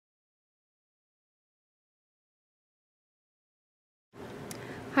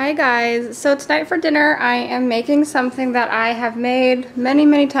Hi guys, so tonight for dinner I am making something that I have made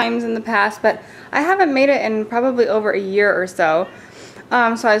many times in the past, but I haven't made it in probably over a year or so.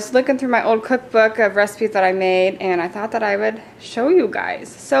 So I was looking through my old cookbook of recipes that I made and I thought that I would show you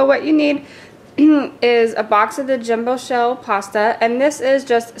guys. So what you need is a box of the jumbo shell pasta, and this is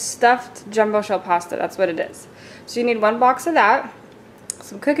just stuffed jumbo shell pasta, that's what it is. So you need one box of that,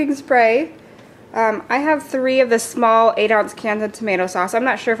 some cooking spray. I have 3 of the small 8-ounce cans of tomato sauce. I'm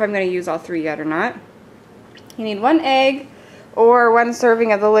not sure if I'm going to use all 3 yet or not. You need 1 egg or 1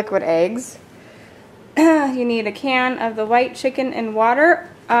 serving of the liquid eggs. You need a can of the white chicken and water.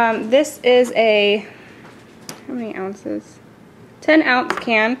 This is a, how many ounces? 10-ounce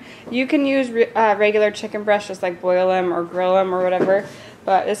can. You can use regular chicken breast, just like boil them or grill them or whatever,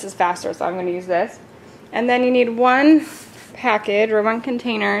 but this is faster, so I'm going to use this. And then you need 1 package or 1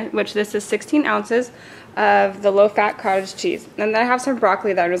 container, which this is 16 ounces of the low-fat cottage cheese. And then I have some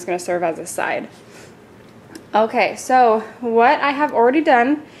broccoli that I'm just going to serve as a side. Okay, so what I have already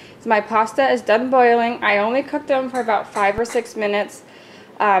done is my pasta is done boiling. I only cooked them for about 5 or 6 minutes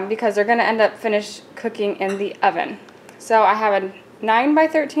because they're going to end up finished cooking in the oven. So I have a 9 by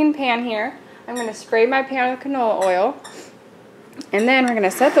 13 pan here. I'm going to spray my pan with canola oil. And then we're going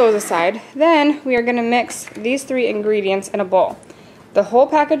to set those aside. Then we are going to mix these 3 ingredients in a bowl. The whole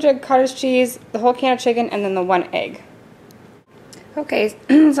package of cottage cheese, the whole can of chicken, and then the 1 egg. Okay,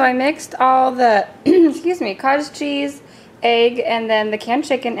 so I mixed all the, excuse me, cottage cheese, egg, and then the canned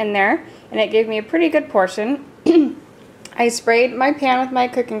chicken in there, and it gave me a pretty good portion. I sprayed my pan with my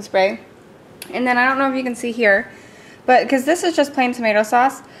cooking spray, and then I don't know if you can see here, but because this is just plain tomato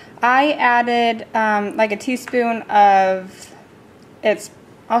sauce, I added like a teaspoon of,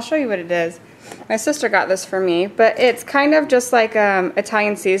 I'll show you what it is. My sister got this for me, but it's kind of just like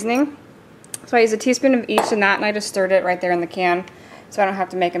Italian seasoning. So I used a teaspoon of each in that, and I just stirred it right there in the can so I don't have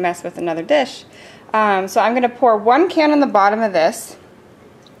to make a mess with another dish. So I'm going to pour 1 can in the bottom of this.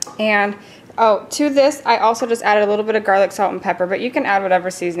 And to this I also just added a little bit of garlic, salt, and pepper, but you can add whatever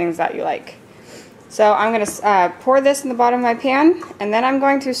seasonings that you like. So I'm going to pour this in the bottom of my pan, and then I'm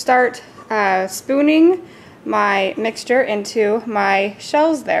going to start spooning my mixture into my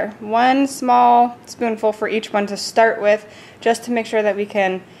shells there. 1 small spoonful for each one to start with, just to make sure that we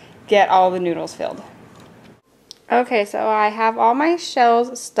can get all the noodles filled. Okay, so I have all my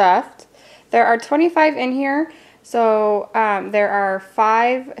shells stuffed. There are 25 in here, so there are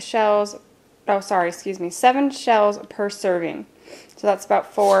 7 shells per serving. So that's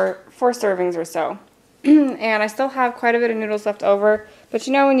about 4 servings or so. And I still have quite a bit of noodles left over, but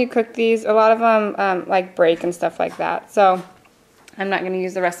you know when you cook these, a lot of them like break and stuff like that, so I'm not going to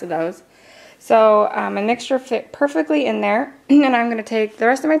use the rest of those. So my mixture fit perfectly in there, and I'm going to take the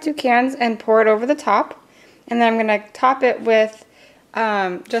rest of my 2 cans and pour it over the top, and then I'm going to top it with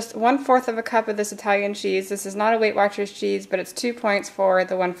just 1/4 of a cup of this Italian cheese. This is not a Weight Watchers cheese, but it's 2 points for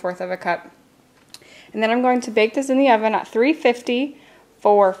the 1/4 of a cup. And then I'm going to bake this in the oven at 350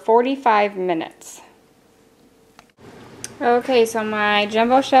 for 45 minutes. Okay, so my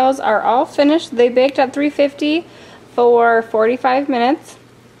jumbo shells are all finished. They baked at 350 for 45 minutes.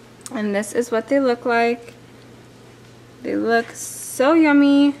 And this is what they look like. They look so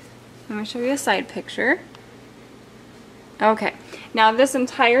yummy. I'm going to show you a side picture. Okay, now this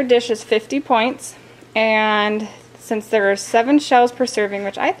entire dish is 50 points. And since there are 7 shells per serving,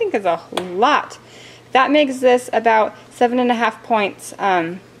 which I think is a lot, that makes this about 7.5 points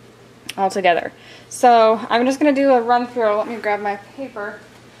altogether. So I'm just going to do a run through. Let me grab my paper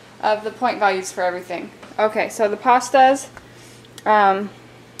of the point values for everything. Okay, so the pastas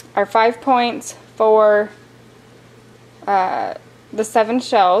are 5 points for the 7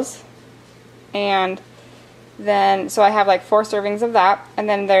 shells, and then so I have like 4 servings of that, and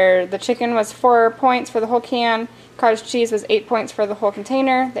then the chicken was 4 points for the whole can, cottage cheese was 8 points for the whole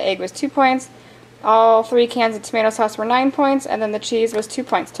container, the egg was 2 points, all 3 cans of tomato sauce were 9 points, and then the cheese was 2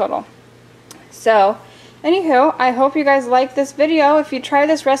 points total. So, anywho, I hope you guys like this video. If you try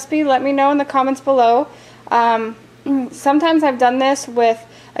this recipe, let me know in the comments below. Sometimes I've done this with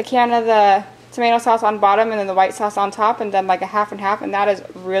a can of the tomato sauce on bottom and then the white sauce on top, and done like a half and half, and that is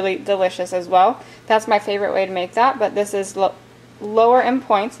really delicious as well. That's my favorite way to make that, but this is lower in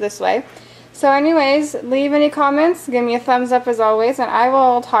points this way. So anyways, leave any comments, give me a thumbs up as always, and I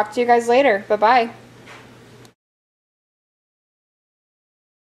will talk to you guys later. Bye-bye.